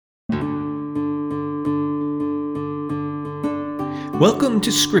Welcome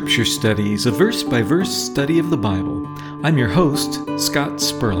to Scripture Studies, a verse-by-verse study of the Bible. I'm your host, Scott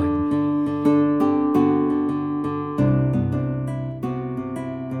Sperling.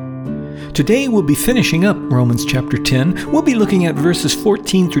 Today we'll be finishing up Romans chapter 10. We'll be looking at verses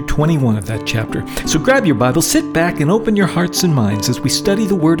 14 through 21 of that chapter. So grab your Bible, sit back, and open your hearts and minds as we study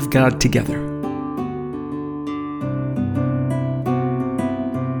the Word of God together.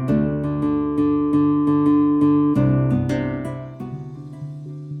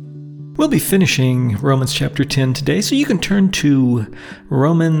 We'll be finishing Romans chapter 10 today, so you can turn to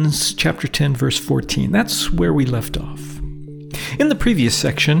Romans chapter 10, verse 14. That's where we left off. In the previous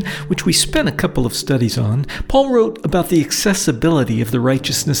section, which we spent a couple of studies on, Paul wrote about the accessibility of the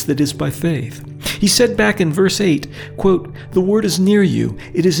righteousness that is by faith. He said back in verse 8, quote, "The word is near you,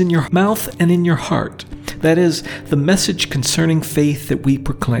 it is in your mouth and in your heart. That is, the message concerning faith that we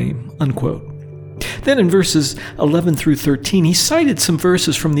proclaim," unquote. Then in verses 11 through 13, he cited some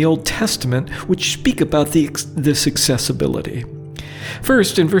verses from the Old Testament which speak about this accessibility.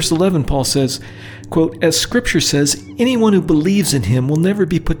 First, in verse 11, Paul says, quote, "As Scripture says, anyone who believes in him will never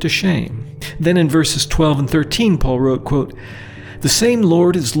be put to shame." Then in verses 12 and 13, Paul wrote, quote, "The same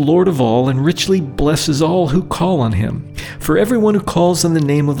Lord is Lord of all and richly blesses all who call on him. For everyone who calls on the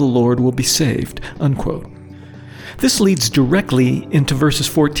name of the Lord will be saved," unquote. This leads directly into verses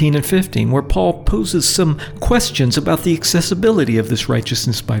 14 and 15, where Paul poses some questions about the accessibility of this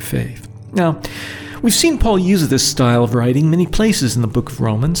righteousness by faith. Now, we've seen Paul use this style of writing many places in the book of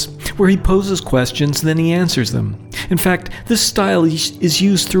Romans, where he poses questions and then he answers them. In fact, this style is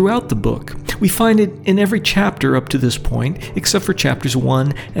used throughout the book. We find it in every chapter up to this point, except for chapters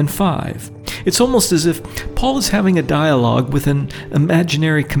 1 and 5. It's almost as if Paul is having a dialogue with an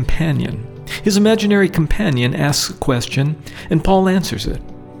imaginary companion. His imaginary companion asks a question, and Paul answers it.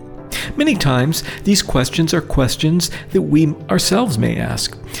 Many times, these questions are questions that we ourselves may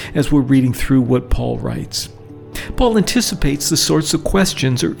ask as we're reading through what Paul writes. Paul anticipates the sorts of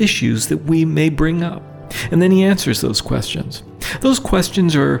questions or issues that we may bring up, and then he answers those questions. Those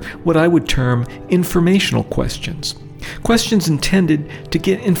questions are what I would term informational questions. Questions intended to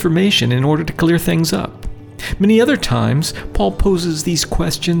get information in order to clear things up. Many other times, Paul poses these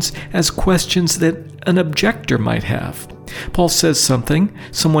questions as questions that an objector might have. Paul says something,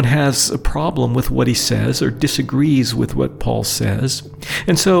 someone has a problem with what he says or disagrees with what Paul says,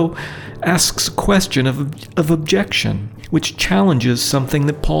 and so asks a question of objection, which challenges something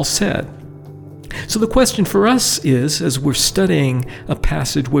that Paul said. So the question for us is, as we're studying a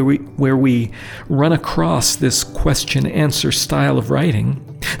passage where we run across this question-answer style of writing,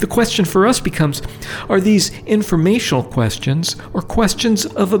 the question for us becomes, are these informational questions or questions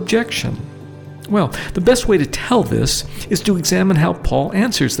of objection? Well, the best way to tell this is to examine how Paul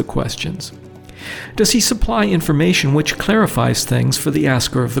answers the questions. Does he supply information which clarifies things for the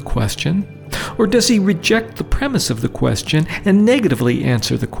asker of the question? Or does he reject the premise of the question and negatively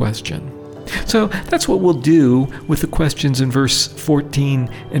answer the question? So that's what we'll do with the questions in verse 14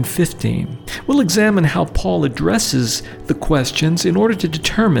 and 15. We'll examine how Paul addresses the questions in order to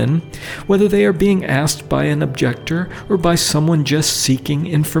determine whether they are being asked by an objector or by someone just seeking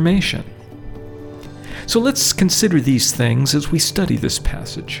information. So let's consider these things as we study this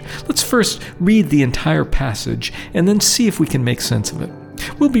passage. Let's first read the entire passage and then see if we can make sense of it.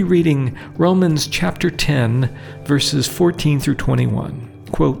 We'll be reading Romans chapter 10, verses 14 through 21.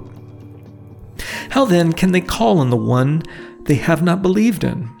 Quote, "How then can they call on the one they have not believed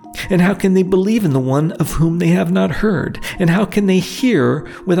in? And how can they believe in the one of whom they have not heard? And how can they hear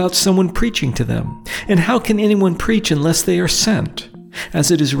without someone preaching to them? And how can anyone preach unless they are sent?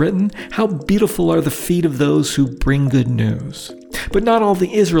 As it is written, how beautiful are the feet of those who bring good news. But not all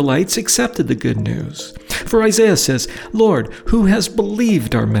the Israelites accepted the good news. For Isaiah says, 'Lord, who has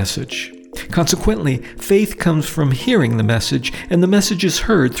believed our message?' Consequently, faith comes from hearing the message, and the message is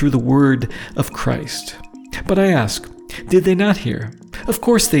heard through the word of Christ. But I ask, did they not hear? Of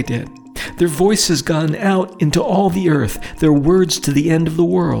course they did. Their voice has gone out into all the earth, their words to the end of the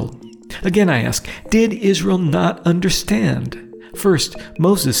world. Again I ask, did Israel not understand? First,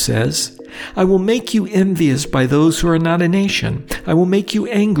 Moses says, 'I will make you envious by those who are not a nation. I will make you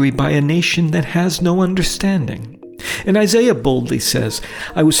angry by a nation that has no understanding.' And Isaiah boldly says,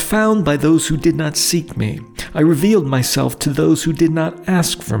 'I was found by those who did not seek me. I revealed myself to those who did not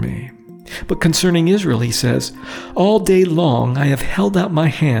ask for me.' But concerning Israel, he says, 'All day long I have held out my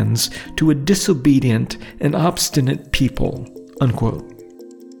hands to a disobedient and obstinate people,'" unquote.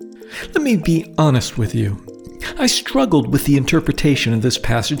 Let me be honest with you. I struggled with the interpretation of this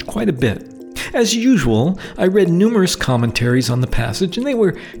passage quite a bit. As usual, I read numerous commentaries on the passage, and they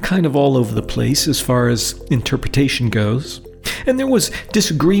were kind of all over the place as far as interpretation goes. And there was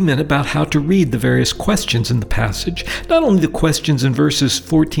disagreement about how to read the various questions in the passage, not only the questions in verses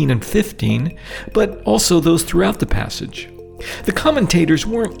 14 and 15, but also those throughout the passage. The commentators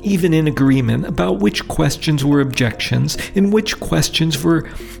weren't even in agreement about which questions were objections and which questions were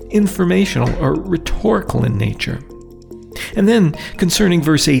informational or rhetorical in nature. And then, concerning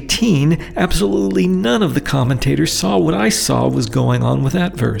verse 18, absolutely none of the commentators saw what I saw was going on with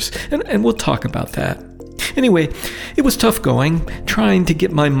that verse, and we'll talk about that. Anyway, it was tough going, trying to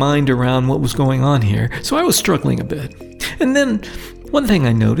get my mind around what was going on here, so I was struggling a bit. And then, one thing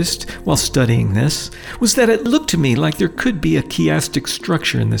I noticed while studying this was that it looked to me like there could be a chiastic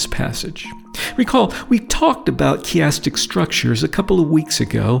structure in this passage. Recall, we talked about chiastic structures a couple of weeks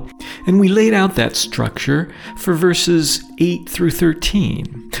ago, and we laid out that structure for verses 8 through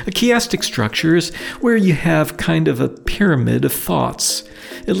 13. A chiastic structure is where you have kind of a pyramid of thoughts.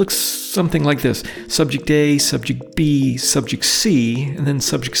 It looks something like this: subject A, subject B, subject C, and then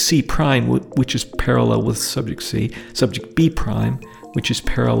subject C prime, which is parallel with subject C, subject B prime, which is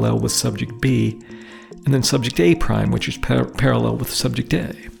parallel with subject B, and then subject A prime, which is parallel with subject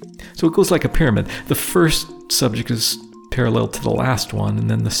A. So it goes like a pyramid. The first subject is parallel to the last one, and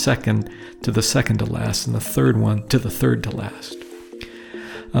then the second to the second to last, and the third one to the third to last.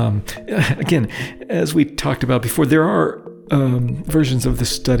 Again, as we talked about before, there are versions of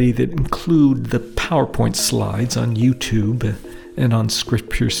this study that include the PowerPoint slides on YouTube and on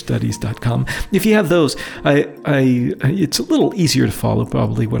scripturestudies.com. If you have those, it's a little easier to follow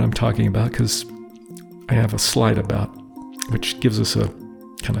probably what I'm talking about, because I have a slide about, which gives us a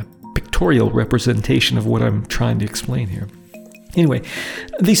kind of pictorial representation of what I'm trying to explain here. Anyway,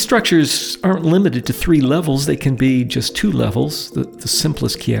 these structures aren't limited to 3 levels. They can be just 2 levels, the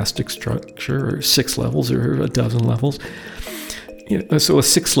simplest chiastic structure, or 6 levels, or a dozen levels. So a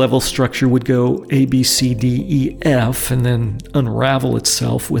 6-level structure would go A, B, C, D, E, F, and then unravel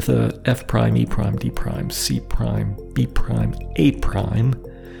itself with a F prime, E prime, D prime, C prime, B prime, A prime.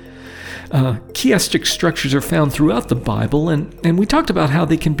 Chiastic structures are found throughout the Bible, and we talked about how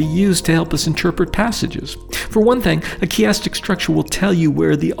they can be used to help us interpret passages. For one thing, a chiastic structure will tell you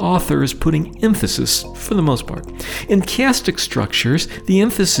where the author is putting emphasis, for the most part. In chiastic structures, the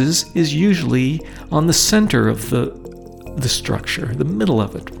emphasis is usually on the center of the structure, the middle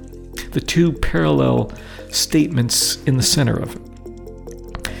of it, the 2 parallel statements in the center of it.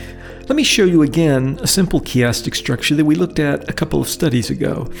 Let me show you again a simple chiastic structure that we looked at a couple of studies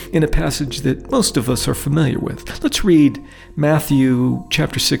ago in a passage that most of us are familiar with. Let's read Matthew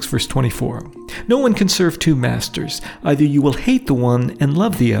chapter 6, verse 24. "No one can serve 2 masters. Either you will hate the one and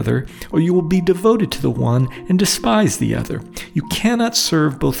love the other, or you will be devoted to the one and despise the other. You cannot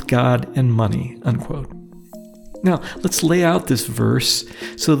serve both God and money," unquote. Now, let's lay out this verse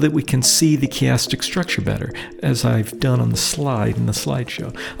so that we can see the chiastic structure better, as I've done on the slide in the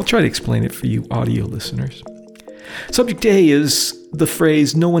slideshow. I'll try to explain it for you audio listeners. Subject A is the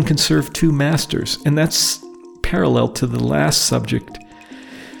phrase, "No one can serve 2 masters," and that's parallel to the last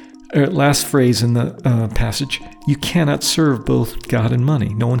phrase in the passage, "You cannot serve both God and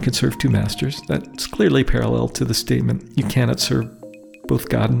money." No one can serve 2 masters. That's clearly parallel to the statement, "You cannot serve both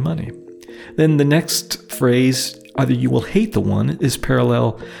God and money." Then the next phrase, "Either you will hate the one," is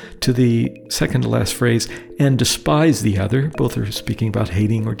parallel to the second to last phrase, "and despise the other." Both are speaking about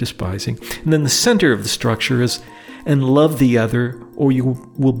hating or despising. And then the center of the structure is, "and love the other, or you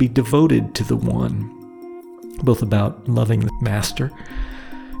will be devoted to the one." Both about loving the master.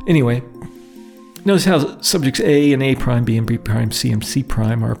 Anyway, notice how subjects A and A prime, B and B prime, C and C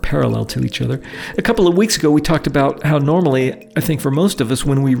prime are parallel to each other. A couple of weeks ago, we talked about how normally, I think for most of us,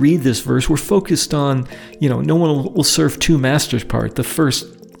 when we read this verse, we're focused on, no one will serve 2 masters part, the first,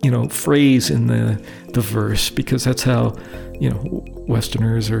 phrase in the verse, because that's how,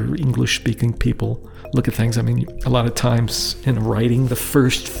 Westerners or English-speaking people look at things. I mean, a lot of times in writing, the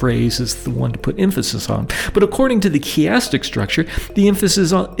first phrase is the one to put emphasis on. But according to the chiastic structure, the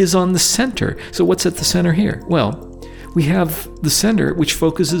emphasis is on the center. So what's at the center here? Well, we have the center, which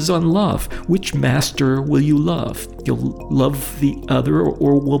focuses on love. Which master will you love? You'll love the other,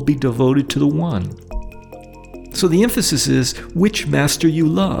 or will be devoted to the one. So the emphasis is which master you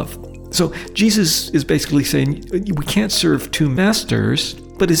love. So Jesus is basically saying we can't serve 2 masters,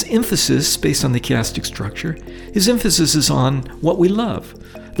 but his emphasis, based on the chiastic structure, his emphasis is on what we love,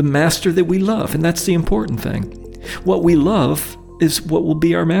 the master that we love, and that's the important thing. What we love is what will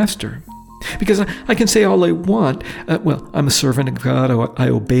be our master. Because I can say all I want, I'm a servant of God, I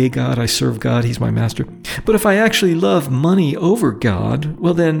obey God, I serve God, he's my master. But if I actually love money over God,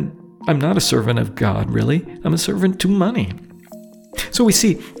 well then I'm not a servant of God, really. I'm a servant to money. So we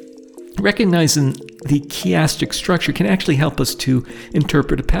see, recognizing the chiastic structure can actually help us to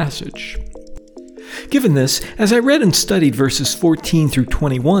interpret a passage. Given this, as I read and studied verses 14 through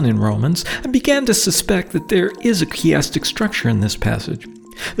 21 in Romans, I began to suspect that there is a chiastic structure in this passage.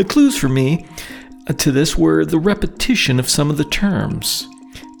 The clues for me to this were the repetition of some of the terms.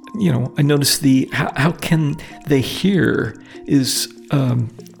 I noticed the how can they hear is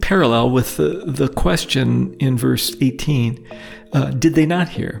parallel with the question in verse 18, did they not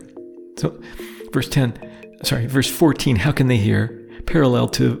hear? So verse 14, how can they hear? Parallel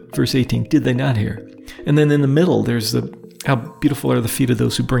to verse 18, did they not hear? And then in the middle, there's how beautiful are the feet of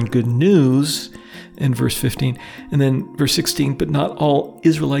those who bring good news in verse 15. And then verse 16, but not all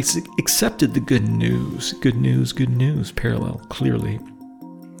Israelites accepted the good news. Good news, parallel, clearly.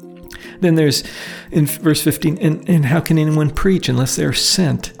 Then there's in verse 15, and how can anyone preach unless they are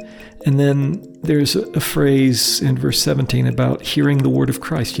sent? And then there's a phrase in verse 17 about hearing the word of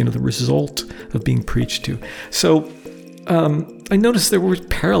Christ, the result of being preached to. So I noticed there were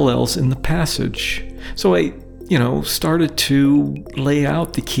parallels in the passage. So I, started to lay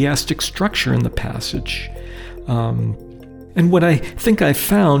out the chiastic structure in the passage. And what I think I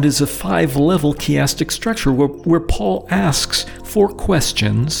found is a 5-level chiastic structure where Paul asks 4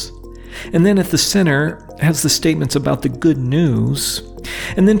 questions, and then at the center has the statements about the good news,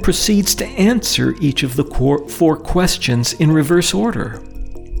 and then proceeds to answer each of the 4 questions in reverse order.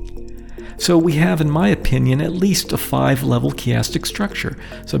 So we have, in my opinion, at least a 5-level chiastic structure.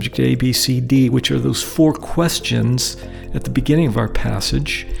 Subject A, B, C, D, which are those 4 questions at the beginning of our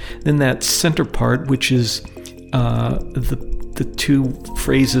passage. Then that center part, which is the 2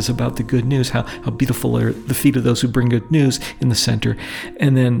 phrases about the good news, how beautiful are the feet of those who bring good news in the center.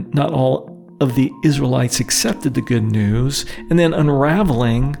 And then not all of the Israelites accepted the good news. And then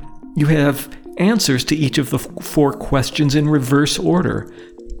unraveling, you have answers to each of the 4 questions in reverse order,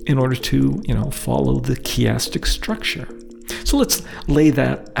 in order to, follow the chiastic structure. So let's lay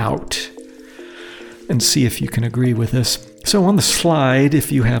that out and see if you can agree with this. So on the slide,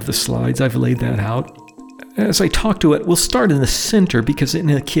 if you have the slides, I've laid that out. As I talk to it, we'll start in the center, because in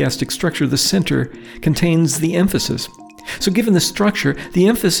a chiastic structure, the center contains the emphasis. So given the structure, the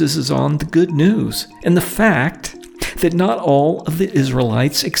emphasis is on the good news and the fact that not all of the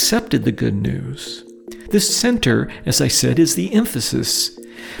Israelites accepted the good news. This center, as I said, is the emphasis,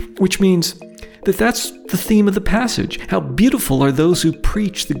 which means that that's the theme of the passage. How beautiful are those who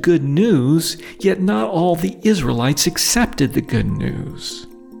preach the good news, yet not all the Israelites accepted the good news.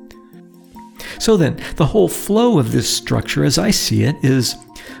 So then, the whole flow of this structure, as I see it, is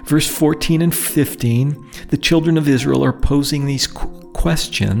verse 14 and 15. The children of Israel are posing these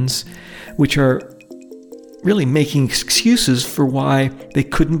questions, which are really making excuses for why they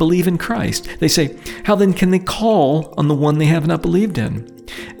couldn't believe in Christ. They say, how then can they call on the one they have not believed in?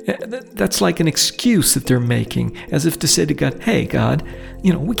 That's like an excuse that they're making, as if to say to God, hey, God,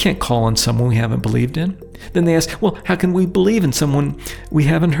 we can't call on someone we haven't believed in. Then they ask, well, how can we believe in someone we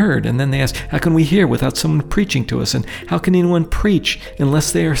haven't heard? And then they ask, how can we hear without someone preaching to us? And how can anyone preach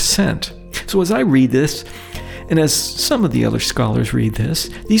unless they are sent? So as I read this, and as some of the other scholars read this,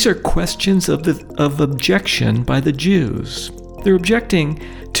 these are questions of objection by the Jews. They're objecting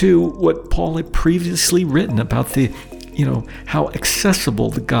to what Paul had previously written about how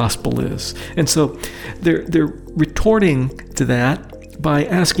accessible the gospel is. And so they're retorting to that by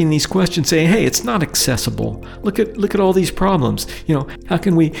asking these questions, saying, hey, it's not accessible. Look at all these problems. How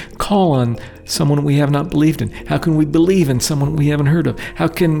can we call on someone we have not believed in? How can we believe in someone we haven't heard of? How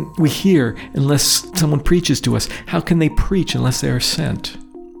can we hear unless someone preaches to us? How can they preach unless they are sent?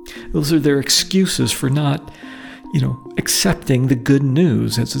 Those are their excuses for not, accepting the good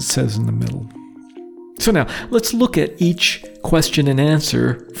news, as it says in the middle. So now, let's look at each question and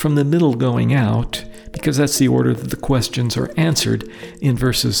answer from the middle going out, because that's the order that the questions are answered in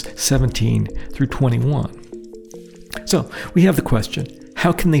verses 17 through 21. So, we have the question,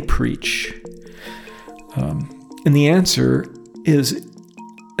 how can they preach? And the answer is,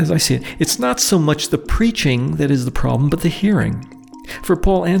 as I see it, it's not so much the preaching that is the problem, but the hearing. For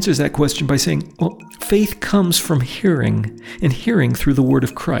Paul answers that question by saying, well, faith comes from hearing, and hearing through the word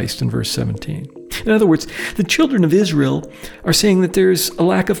of Christ in verse 17. In other words, the children of Israel are saying that there's a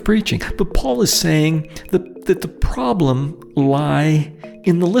lack of preaching, but Paul is saying that the problem lie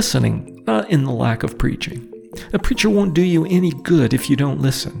in the listening, not in the lack of preaching. A preacher won't do you any good if you don't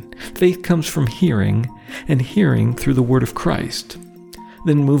listen. Faith comes from hearing, and hearing through the word of Christ.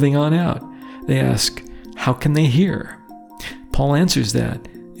 Then moving on out, they ask, how can they hear? Paul answers that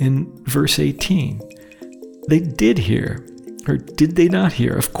in verse 18. They did hear, or did they not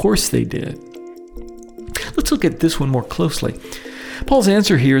hear? Of course they did. Let's look at this one more closely. Paul's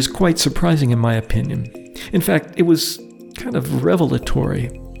answer here is quite surprising in my opinion. In fact, it was kind of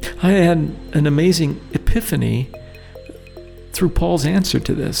revelatory. I had an amazing epiphany through Paul's answer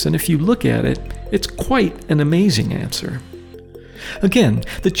to this, and if you look at it, it's quite an amazing answer. Again,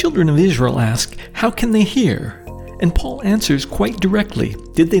 the children of Israel ask, how can they hear? And Paul answers quite directly,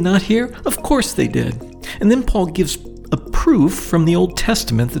 did they not hear? Of course they did. And then Paul gives a proof from the Old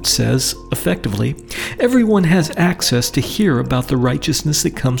Testament that says, effectively, everyone has access to hear about the righteousness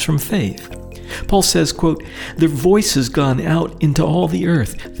that comes from faith. Paul says, quote, their voice has gone out into all the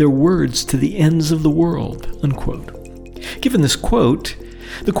earth, their words to the ends of the world, unquote. Given this quote,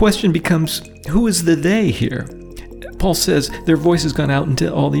 the question becomes, who is the they here? Paul says, their voice has gone out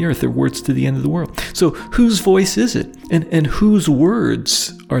into all the earth, their words to the end of the world. So whose voice is it? And whose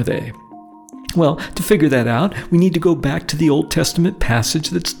words are they? Well, to figure that out, we need to go back to the Old Testament passage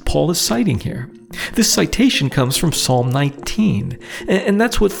that Paul is citing here. This citation comes from Psalm 19, and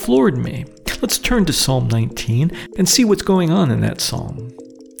that's what floored me. Let's turn to Psalm 19 and see what's going on in that psalm.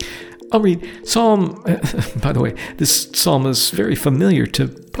 I'll read by the way, this psalm is very familiar to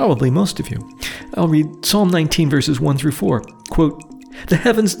probably most of you. I'll read Psalm 19 verses 1 through 4. Quote, the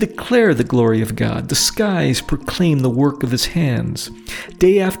heavens declare the glory of God. The skies proclaim the work of his hands.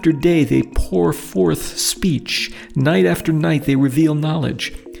 Day after day they pour forth speech. Night after night they reveal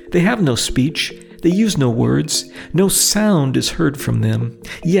knowledge. They have no speech. They use no words. No sound is heard from them.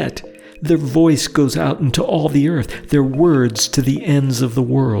 Yet their voice goes out into all the earth, their words to the ends of the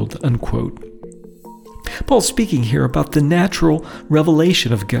world, unquote. Paul's speaking here about the natural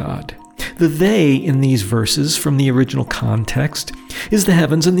revelation of God. The they in these verses from the original context is the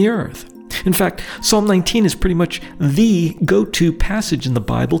heavens and the earth. In fact, Psalm 19 is pretty much the go-to passage in the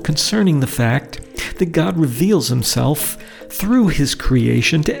Bible concerning the fact that God reveals himself through his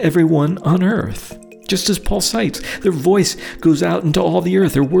creation to everyone on earth. Just as Paul cites, their voice goes out into all the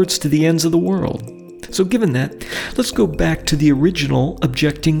earth, their words to the ends of the world. So given that, let's go back to the original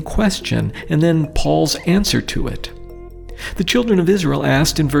objecting question and then Paul's answer to it. The children of Israel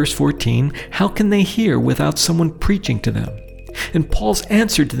asked in verse 14, how can they hear without someone preaching to them? And Paul's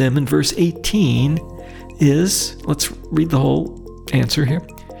answer to them in verse 18 is, let's read the whole answer here.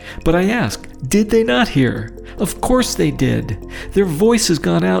 But I ask, did they not hear? Of course they did. Their voice has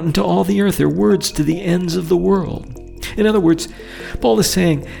gone out into all the earth, their words to the ends of the world. In other words, Paul is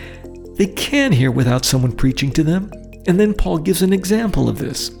saying they can hear without someone preaching to them. And then Paul gives an example of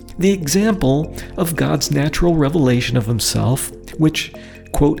this. The example of God's natural revelation of himself, which,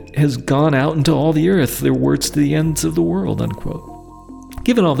 quote, has gone out into all the earth, their words to the ends of the world, unquote.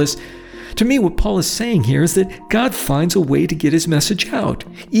 Given all this, to me, what Paul is saying here is that God finds a way to get his message out,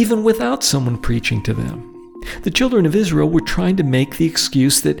 even without someone preaching to them. The children of Israel were trying to make the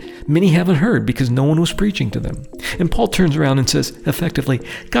excuse that many haven't heard because no one was preaching to them. And Paul turns around and says, effectively,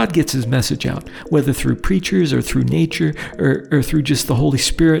 God gets his message out, whether through preachers or through nature or through just the Holy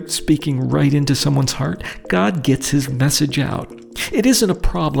Spirit speaking right into someone's heart. God gets his message out. It isn't a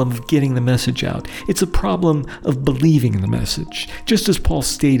problem of getting the message out. It's a problem of believing in the message, just as Paul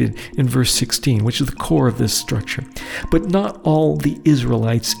stated in verse 16, which is the core of this structure. But not all the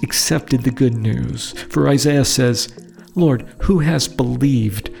Israelites accepted the good news. For Isaiah says, Lord, who has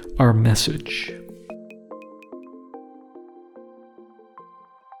believed our message?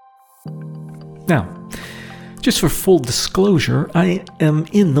 Now, just for full disclosure, I am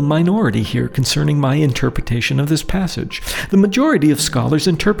in the minority here concerning my interpretation of this passage. The majority of scholars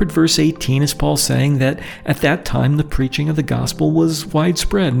interpret verse 18 as Paul saying that at that time the preaching of the gospel was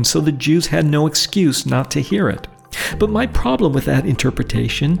widespread, and so the Jews had no excuse not to hear it. But my problem with that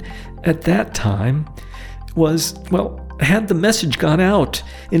interpretation at that time was, well, had the message gone out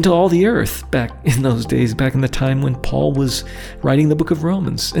into all the earth back in those days, back in the time when Paul was writing the book of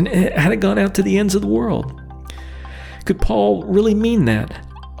Romans, and had it gone out to the ends of the world? Could Paul really mean that?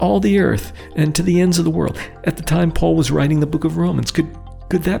 All the earth and to the ends of the world. At the time Paul was writing the book of Romans, could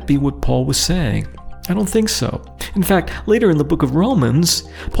that be what Paul was saying? I don't think so. In fact, later in the book of Romans,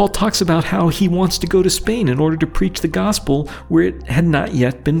 Paul talks about how he wants to go to Spain in order to preach the gospel where it had not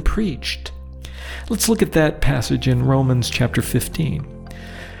yet been preached. Let's look at that passage in Romans chapter 15.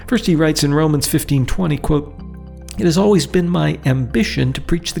 First he writes in Romans 15:20, quote, it has always been my ambition to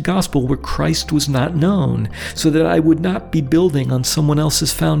preach the gospel where Christ was not known, so that I would not be building on someone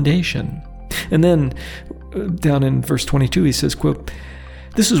else's foundation. And then down in verse 22, he says, quote,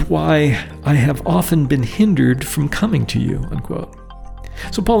 this is why I have often been hindered from coming to you, unquote.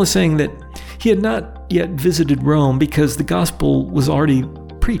 So Paul is saying that he had not yet visited Rome because the gospel was already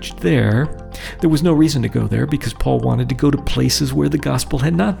preached there. There was no reason to go there because Paul wanted to go to places where the gospel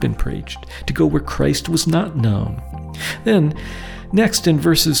had not been preached, to go where Christ was not known. Then, Next, in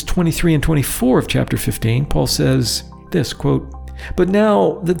verses 23 and 24 of chapter 15, Paul says this, quote, "But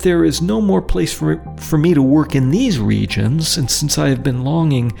now that there is no more place for me to work in these regions, and since I have been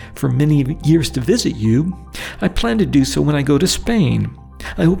longing for many years to visit you, I plan to do so when I go to Spain.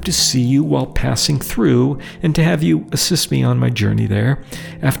 I hope to see you while passing through and to have you assist me on my journey there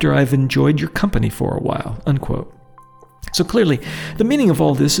after I've enjoyed your company for a while," unquote. So clearly, the meaning of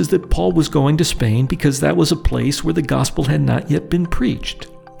all this is that Paul was going to Spain because that was a place where the gospel had not yet been preached.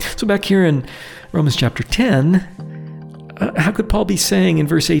 So back here in Romans chapter 10, how could Paul be saying in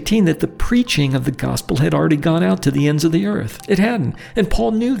verse 18 that the preaching of the gospel had already gone out to the ends of the earth? It hadn't, and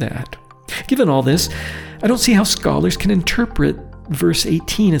Paul knew that. Given all this, I don't see how scholars can interpret verse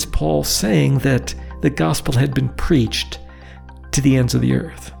 18 as Paul saying that the gospel had been preached to the ends of the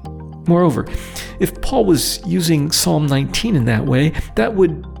earth. Moreover, if Paul was using Psalm 19 in that way, that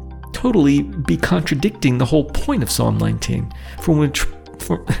would totally be contradicting the whole point of Psalm 19, from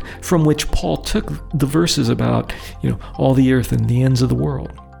which Paul took the verses about, all the earth and the ends of the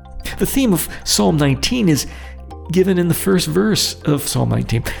world. The theme of Psalm 19 is given in the first verse of Psalm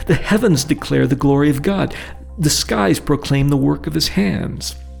 19. The heavens declare the glory of God. The skies proclaim the work of his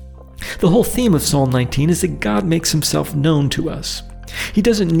hands. The whole theme of Psalm 19 is that God makes himself known to us. He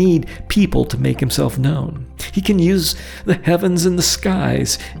doesn't need people to make himself known. He can use the heavens and the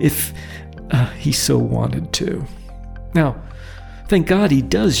skies if he so wanted to. Now, thank God he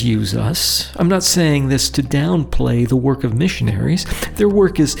does use us. I'm not saying this to downplay the work of missionaries. Their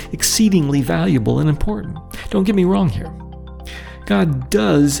work is exceedingly valuable and important. Don't get me wrong here. God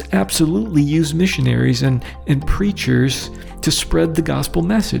does absolutely use missionaries and preachers to spread the gospel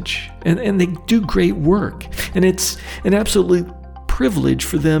message. And they do great work. And it's an absolute privilege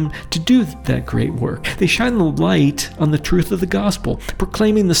for them to do that great work. They shine the light on the truth of the gospel,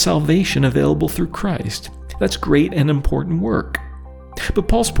 proclaiming the salvation available through Christ. That's great and important work. But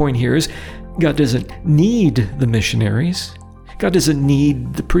Paul's point here is God doesn't need the missionaries. God doesn't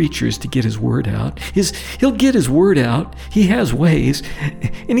need the preachers to get his word out. He'll get his word out. He has ways.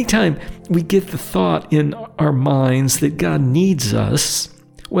 Anytime we get the thought in our minds that God needs us,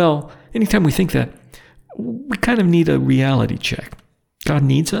 well, anytime we think that, we kind of need a reality check. God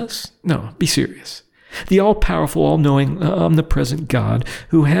needs us? No, be serious. The all-powerful, all-knowing, omnipresent God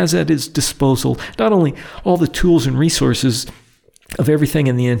who has at his disposal not only all the tools and resources of everything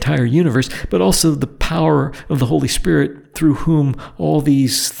in the entire universe, but also the power of the Holy Spirit through whom all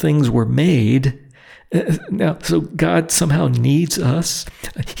these things were made. Now, so God somehow needs us.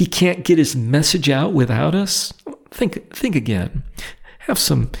 He can't get his message out without us. Think again. Have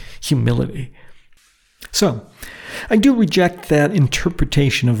some humility. So, I do reject that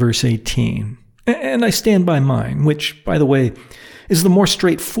interpretation of verse 18, and I stand by mine, which, by the way, is the more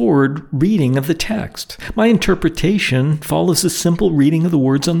straightforward reading of the text. My interpretation follows the simple reading of the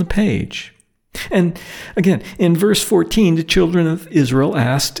words on the page. And again, in verse 14, the children of Israel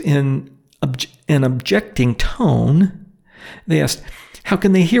asked in an objecting tone, they asked, how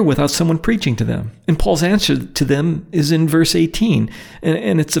can they hear without someone preaching to them? And Paul's answer to them is in verse 18,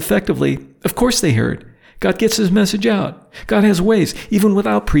 and it's effectively, of course they heard. God gets his message out. God has ways, even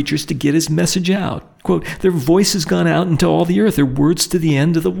without preachers, to get his message out. Quote, their voice has gone out into all the earth, their words to the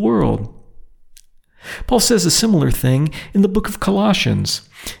end of the world. Paul says a similar thing in the book of Colossians,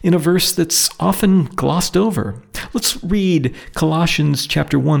 in a verse that's often glossed over. Let's read Colossians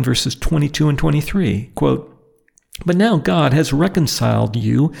chapter 1, verses 22 and 23. Quote, but now God has reconciled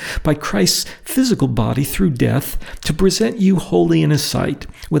you by Christ's physical body through death to present you holy in his sight,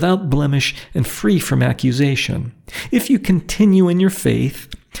 without blemish and free from accusation. If you continue in your faith,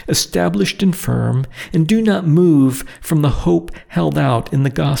 established and firm, and do not move from the hope held out in the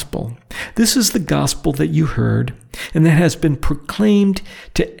gospel. This is the gospel that you heard, and that has been proclaimed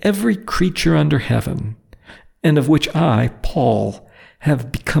to every creature under heaven, and of which I, Paul,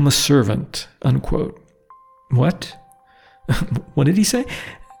 have become a servant. Unquote. What? What did he say?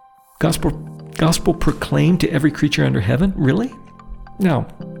 Gospel proclaimed to every creature under heaven? Really? Now,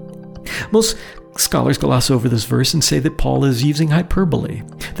 most scholars gloss over this verse and say that Paul is using hyperbole,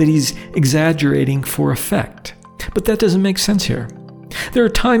 that he's exaggerating for effect. But that doesn't make sense here. There are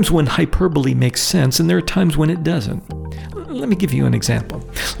times when hyperbole makes sense, and there are times when it doesn't. Let me give you an example.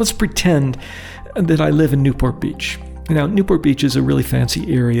 Let's pretend that I live in Newport Beach. Now, Newport Beach is a really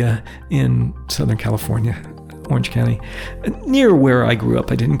fancy area in Southern California, Orange County, near where I grew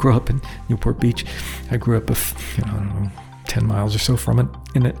up. I didn't grow up in Newport Beach. I grew up 10 miles or so from it,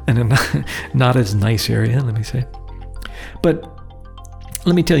 in a not as nice area, let me say. But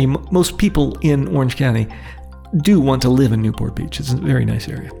let me tell you, most people in Orange County do want to live in Newport Beach. It's a very nice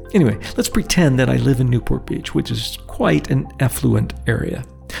area. Anyway, let's pretend that I live in Newport Beach, which is quite an affluent area.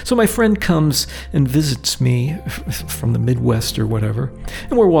 So my friend comes and visits me from the Midwest or whatever,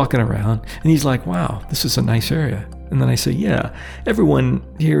 and we're walking around, and he's like, wow, this is a nice area. And then I say, yeah, everyone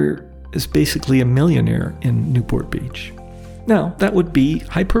here is basically a millionaire in Newport Beach. Now, that would be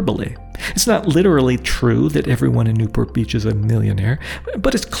hyperbole. It's not literally true that everyone in Newport Beach is a millionaire,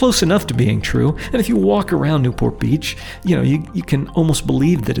 but it's close enough to being true. And if you walk around Newport Beach, you can almost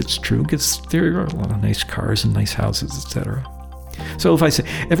believe that it's true because there are a lot of nice cars and nice houses, etc. So if I say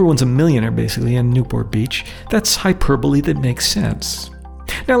everyone's a millionaire basically in Newport Beach, that's hyperbole that makes sense.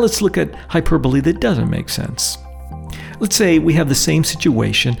 Now let's look at hyperbole that doesn't make sense. Let's say we have the same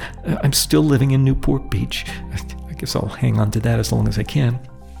situation. I'm still living in Newport Beach. I guess I'll hang on to that as long as I can.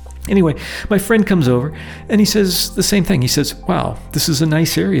 Anyway, my friend comes over and he says the same thing. He says, wow, this is a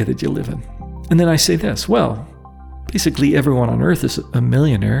nice area that you live in. And then I say this, well, basically everyone on earth is a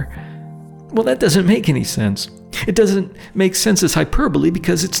millionaire. Well, that doesn't make any sense. It doesn't make sense as hyperbole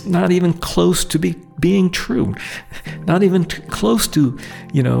because it's not even close to being true. Not even close to,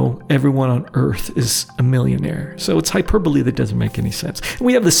 everyone on earth is a millionaire. So it's hyperbole that doesn't make any sense. And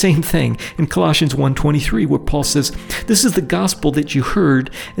we have the same thing in Colossians 1:23 where Paul says, this is the gospel that you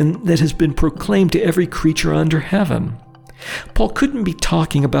heard and that has been proclaimed to every creature under heaven. Paul couldn't be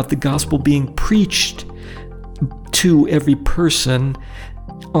talking about the gospel being preached to every person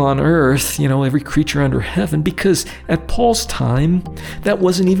on earth, every creature under heaven, because at Paul's time, that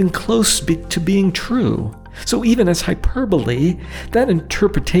wasn't even close to being true. So even as hyperbole, that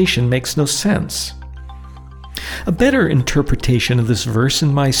interpretation makes no sense. A better interpretation of this verse,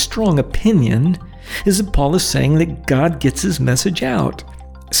 in my strong opinion, is that Paul is saying that God gets his message out.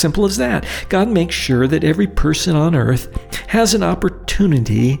 Simple as that. God makes sure that every person on earth has an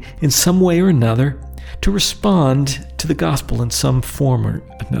opportunity in some way or another to respond to the gospel in some form or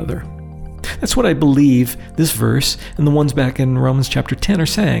another. That's what I believe this verse and the ones back in Romans chapter 10 are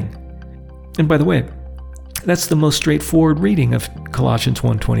saying. And by the way, that's the most straightforward reading of Colossians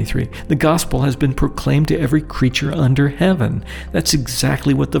 1:23. The gospel has been proclaimed to every creature under heaven. That's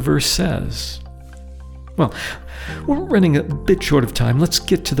exactly what the verse says. Well, we're running a bit short of time. Let's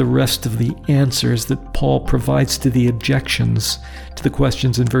get to the rest of the answers that Paul provides to the objections to the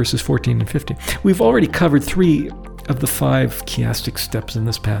questions in verses 14 and 15. We've already covered 3 of the 5 chiastic steps in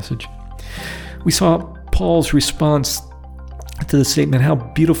this passage. We saw Paul's response to the statement, how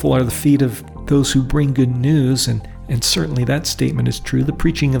beautiful are the feet of those who bring good news, and certainly that statement is true. The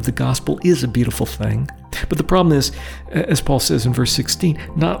preaching of the gospel is a beautiful thing. But the problem is, as Paul says in verse 16,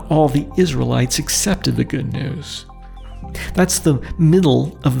 not all the Israelites accepted the good news. That's the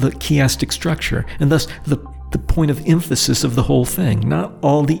middle of the chiastic structure, and thus the point of emphasis of the whole thing. Not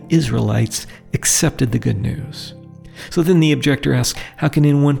all the Israelites accepted the good news. So then the objector asks, how can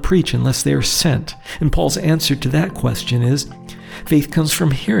anyone preach unless they are sent? And Paul's answer to that question is, faith comes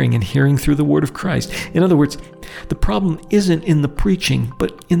from hearing, and hearing through the word of Christ. In other words, the problem isn't in the preaching,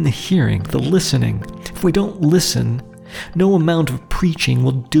 but in the hearing, the listening. If we don't listen, no amount of preaching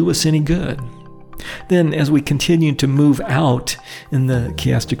will do us any good. Then, as we continue to move out in the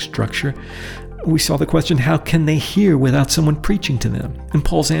chiastic structure, we saw the question, how can they hear without someone preaching to them? And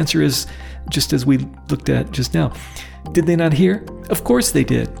Paul's answer is, just as we looked at just now, did they not hear? Of course they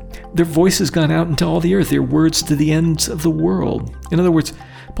did. Their voice has gone out into all the earth, their words to the ends of the world. In other words,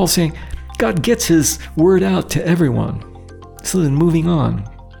 Paul's saying, God gets his word out to everyone. So then moving on,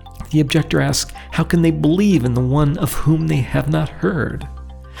 the objector asks, how can they believe in the one of whom they have not heard?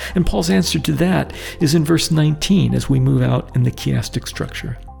 And Paul's answer to that is in verse 19 as we move out in the chiastic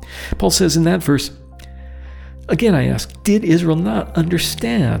structure. Paul says in that verse, again I ask, did Israel not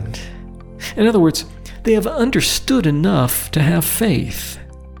understand? In other words, they have understood enough to have faith.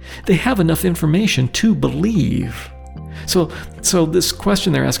 They have enough information to believe. So this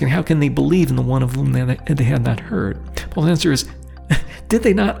question they're asking, how can they believe in the one of whom they had not heard? Paul's answer is, did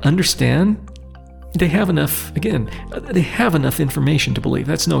they not understand? They have enough information to believe.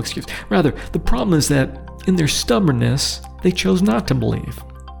 That's no excuse. Rather, the problem is that in their stubbornness, they chose not to believe.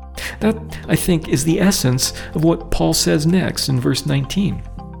 That, I think, is the essence of what Paul says next in verse 19.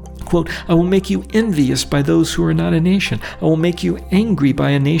 Quote, I will make you envious by those who are not a nation. I will make you angry by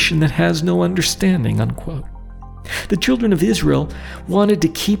a nation that has no understanding, unquote. The children of Israel wanted to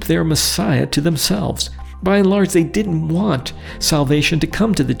keep their Messiah to themselves. By and large, they didn't want salvation to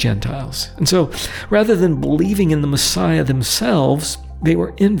come to the Gentiles. And so, rather than believing in the Messiah themselves, they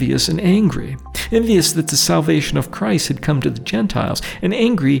were envious and angry. Envious that the salvation of Christ had come to the Gentiles, and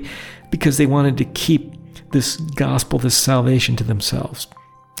angry because they wanted to keep this gospel, this salvation to themselves.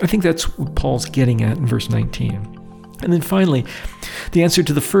 I think that's what Paul's getting at in verse 19. And then finally, the answer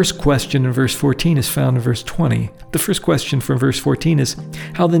to the first question in verse 14 is found in verse 20. The first question from verse 14 is,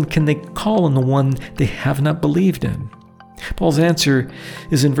 how then can they call on the one they have not believed in? Paul's answer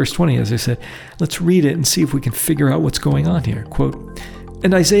is in verse 20, as I said. Let's read it and see if we can figure out what's going on here. Quote,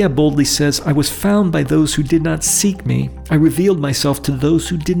 "And Isaiah boldly says, I was found by those who did not seek me. I revealed myself to those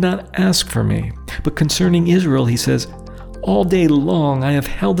who did not ask for me. But concerning Israel, he says, all day long I have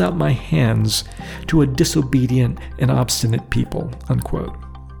held out my hands to a disobedient and obstinate people." Unquote.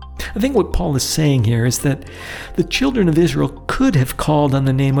 I think what Paul is saying here is that the children of Israel could have called on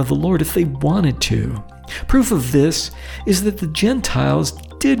the name of the Lord if they wanted to. Proof of this is that the Gentiles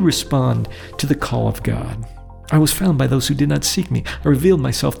did respond to the call of God. I was found by those who did not seek me. I revealed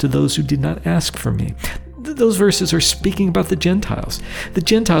myself to those who did not ask for me. Those verses are speaking about the Gentiles. The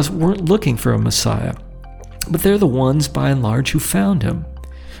Gentiles weren't looking for a Messiah, but they're the ones, by and large, who found him.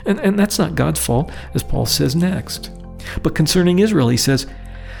 And that's not God's fault, as Paul says next. But concerning Israel, he says,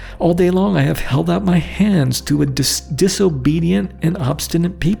 all day long I have held out my hands to a disobedient and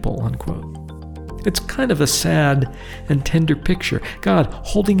obstinate people, unquote. It's kind of a sad and tender picture. God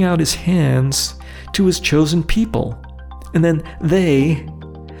holding out his hands to his chosen people. And then they,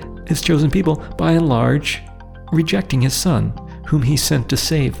 his chosen people, by and large, rejecting his son, whom he sent to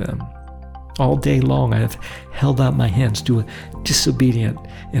save them. All day long I have held out my hands to a disobedient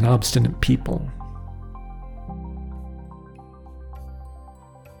and obstinate people.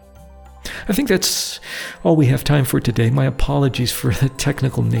 I think that's all we have time for today. My apologies for the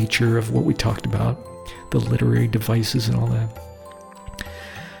technical nature of what we talked about, the literary devices and all that.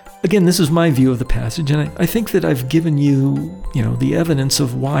 Again, this is my view of the passage, and I think that I've given you, the evidence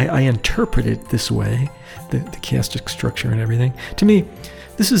of why I interpret it this way, the chiastic structure and everything. To me,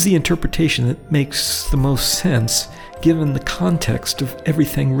 this is the interpretation that makes the most sense given the context of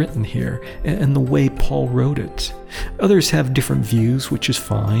everything written here and the way Paul wrote it. Others have different views, which is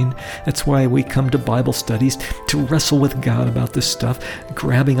fine. That's why we come to Bible studies to wrestle with God about this stuff,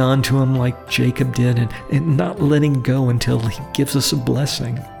 grabbing onto him like Jacob did and not letting go until he gives us a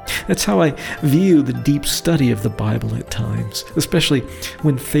blessing. That's how I view the deep study of the Bible at times, especially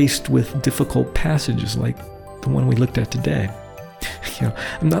when faced with difficult passages like the one we looked at today.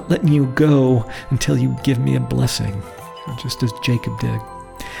 I'm not letting you go until you give me a blessing, just as Jacob did.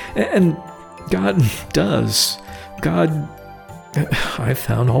 And God does. God, I've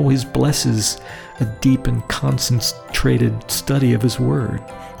found, always blesses a deep and concentrated study of his word.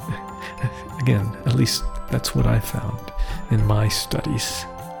 Again, at least that's what I found in my studies.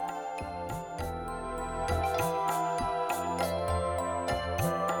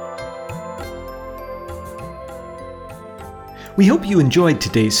 We hope you enjoyed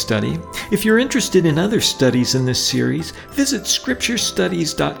today's study. If you're interested in other studies in this series, visit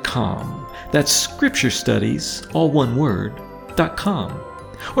scripturestudies.com. That's scripturestudies, all one word, .com.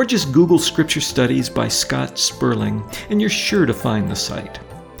 Or just Google Scripture Studies by Scott Sperling, and you're sure to find the site.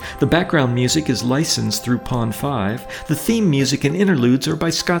 The background music is licensed through Pond 5. The theme music and interludes are by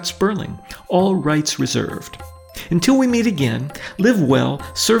Scott Sperling. All rights reserved. Until we meet again, live well,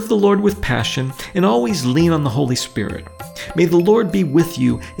 serve the Lord with passion, and always lean on the Holy Spirit. May the Lord be with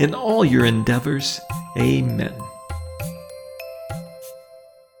you in all your endeavors. Amen.